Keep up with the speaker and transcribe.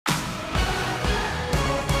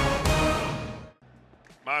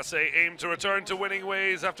Marseille aim to return to winning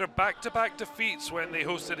ways after back-to-back defeats when they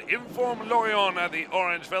hosted informed Lorient at the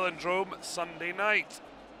Orange VELODROME Sunday night.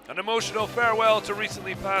 An emotional farewell to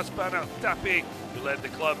recently passed Bernard Tapie, who led the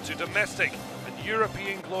club to domestic and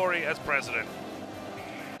European glory as president.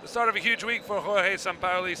 The start of a huge week for Jorge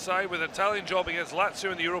Sampaoli's side, with an Italian job against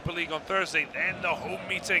Lazio in the Europa League on Thursday, then the home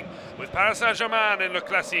meeting with Paris Saint-Germain in Le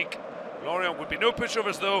Classique. Lorient would be no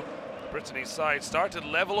pushovers though. Brittany's side started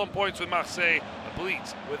level on points with Marseille,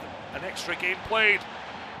 complete with an extra game played.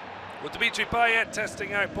 With Dimitri PAYET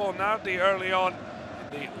testing out Paul Nardi early on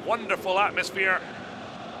in the wonderful atmosphere.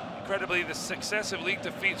 Incredibly, the successive league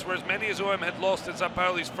defeats were as many as OM had lost in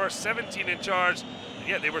Sampaoli's first 17 in charge, and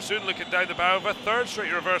yet they were soon looking down the barrel of a third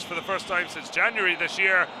straight reverse for the first time since January this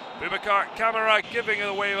year. Boubacar, KAMARA giving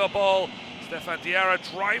away a ball, Stefan Diarra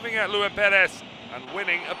driving at Luan and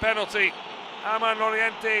winning a penalty. Armand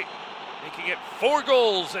Lorient making it 4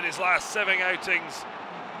 goals in his last 7 outings.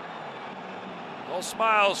 All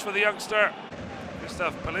smiles for the youngster.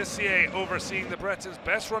 Christophe Pellissier overseeing the Bretons'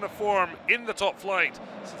 best run of form in the top flight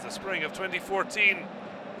since the spring of 2014.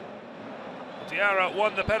 Diarra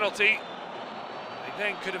won the penalty. He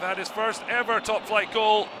then could have had his first ever top flight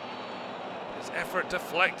goal. His effort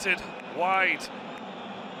deflected wide.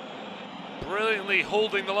 Brilliantly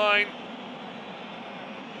holding the line.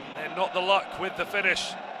 And not the luck with the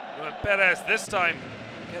finish. Perez this time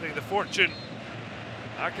getting the fortune.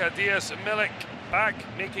 Arkadiusz and MILIK back,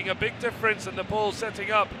 making a big difference in the ball,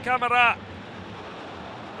 setting up KAMARA.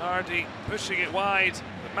 Nardi pushing it wide,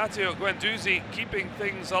 but Matteo GUENDOUZI keeping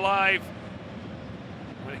things alive.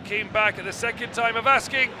 When it came back at the second time of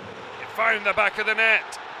asking, it found the back of the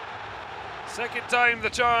net. Second time the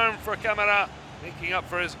charm for KAMARA, making up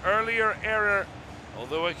for his earlier error,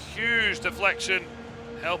 although a huge deflection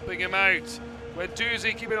helping him out.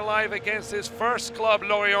 GUENDOUZI keeping alive against his first club,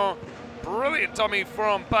 Lorient. Brilliant dummy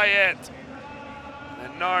from PAYET.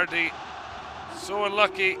 And Nardi, so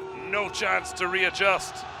unlucky, no chance to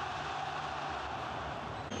readjust.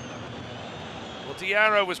 Well,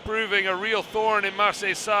 Diarra was proving a real thorn in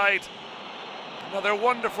Marseille's side. Another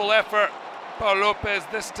wonderful effort. Paul Lopez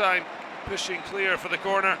this time pushing clear for the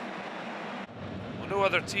corner. Well, no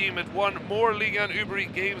other team had won more Ligue 1 Uber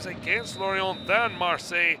Eats games against Lorient than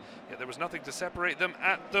Marseille, yet there was nothing to separate them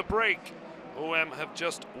at the break. OM have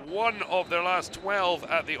just one of their last 12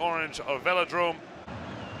 at the Orange VELODROME.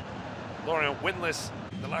 Lorient winless,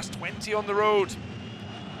 the last 20 on the road.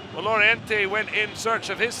 Well, Loriente went in search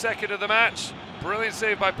of his second of the match. Brilliant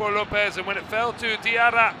save by Paul Lopez, and when it fell to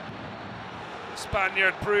Diarra, the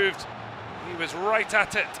Spaniard proved he was right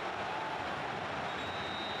at it.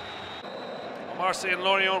 Well, Marseille and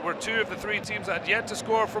Lorient were 2 of the 3 teams that had yet to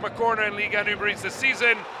score from a corner in Ligue 1 Uber Eats this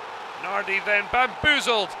season. Nardi then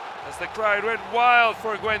bamboozled as the crowd went wild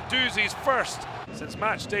for GUENDOUZI's first since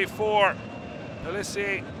match day 4.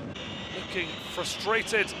 Pellissier looking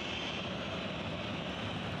frustrated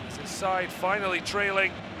as his side finally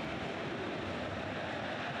trailing.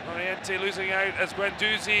 Loriente losing out as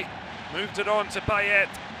GUENDOUZI moved it on to PAYET.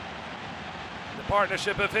 The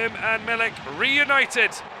partnership of him and MILIK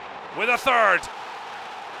reunited with a third.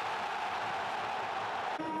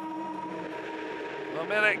 Well,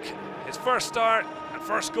 MILIK, his first start and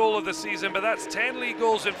first goal of the season, but that's 10 league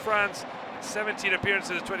goals in France, 17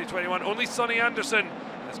 appearances in 2021. Only Sonny Anderson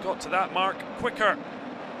has got to that mark quicker.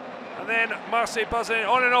 And then Marseille buzzing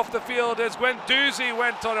on and off the field as GUENDOUZI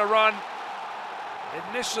went on a run.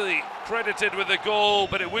 Initially credited with the goal,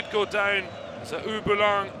 but it would go down as a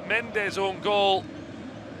Houboulang MENDES own goal.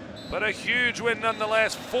 But a huge win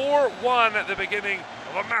nonetheless, 4-1 at the beginning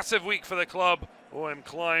of a massive week for the club. OM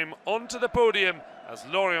climb onto the podium as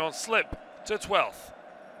Lorient slip to 12th.